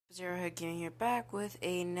Zerohead Gaming here, back with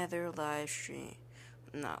another live stream.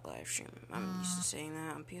 Not live stream. I'm used to saying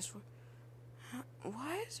that on PS4.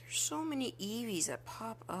 Why is there so many Eevees that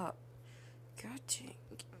pop up? God dang,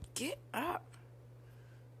 get up.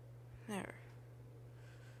 There.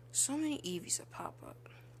 So many Eevees that pop up.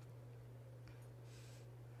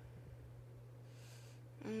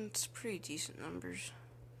 It's pretty decent numbers.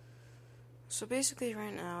 So basically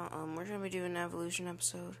right now, we're going to be doing an evolution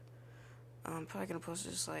episode. I'm probably going to post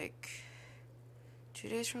this like 2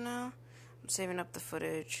 days from now. I'm saving up the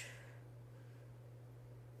footage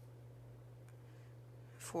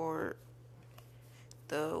for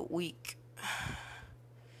the week.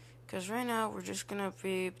 Because right now we're just going to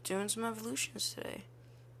be doing some evolutions today.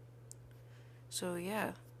 So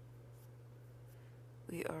yeah.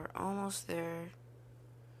 We are almost there.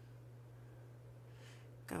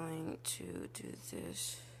 Going to do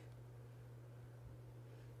this.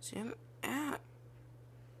 Zoom out.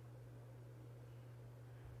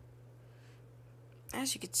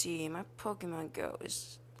 As you can see, my Pokemon Go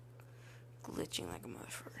is glitching like a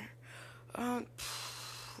motherfucker.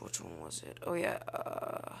 Which one was it? Oh yeah,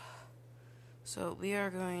 so we are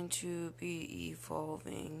going to be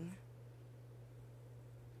evolving.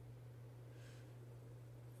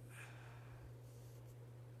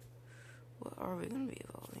 What are we going to be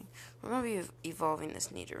evolving? We're going to be evolving this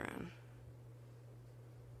Nidoran.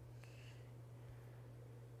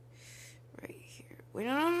 Right here. Wait,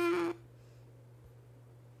 no.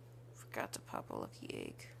 Forgot to pop a lucky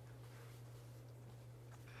egg.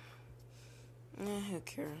 Who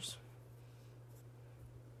cares?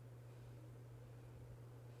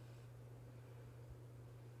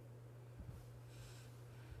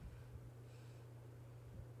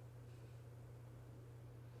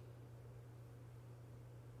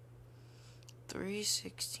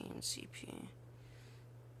 $316 CP.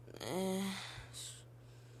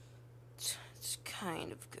 It's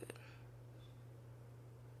kind of good.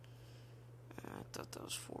 I thought that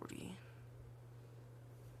was 40.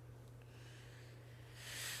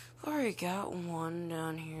 Already got one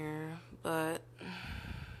down here, but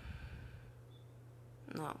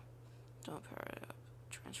no, don't power it up.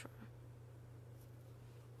 Transfer.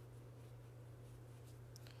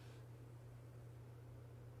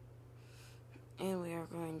 And we are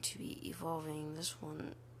going to be evolving this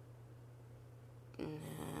one.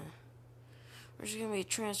 We're just gonna be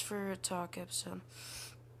transfer talk episode.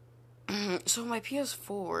 So my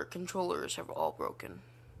PS4 controllers have all broken.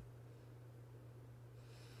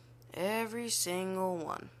 Every single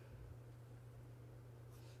one.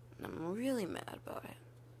 And I'm really mad about it.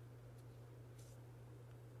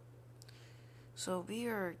 So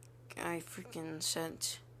I freaking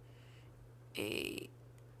sent a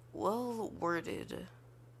well-worded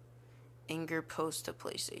anger post to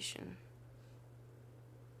PlayStation.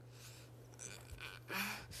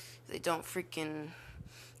 If they don't freaking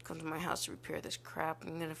come to my house to repair this crap,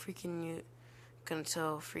 I'm gonna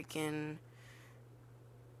tell freaking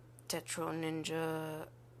Tetro Ninja,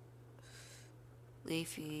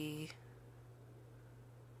 Leafy,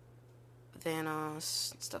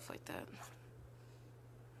 Vanoss, and stuff like that.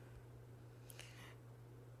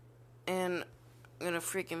 And I'm gonna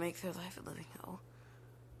freaking make their life a living hell.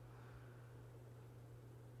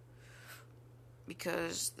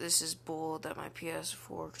 Because this is bull that my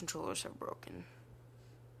PS4 controllers have broken.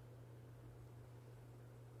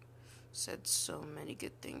 Said so many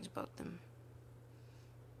good things about them.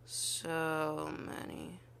 So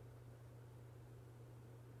many.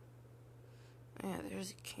 Yeah,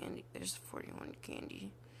 there's a candy. There's the 41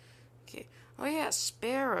 candy. Okay. Oh yeah,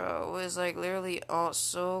 Sparrow is like literally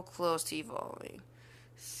so close to evolving.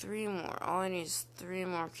 3 more. All I need is 3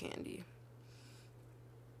 more candy.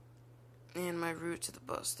 And my route to the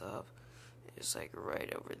bus stop is like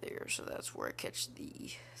right over there, so that's where I catch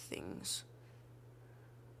the things.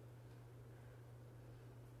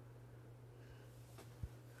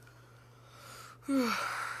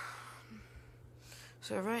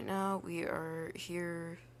 So right now we are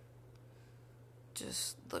here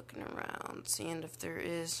just looking around, seeing if there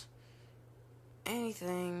is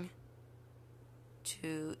anything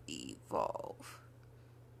to evolve.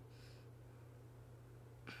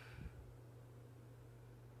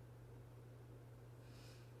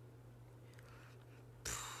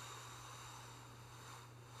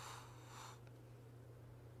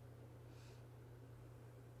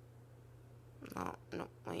 No,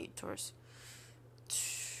 wait, Taurus.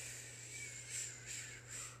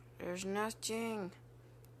 There's nothing.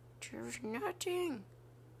 There's nothing.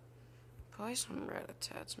 Probably some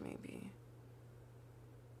Rattatas, maybe.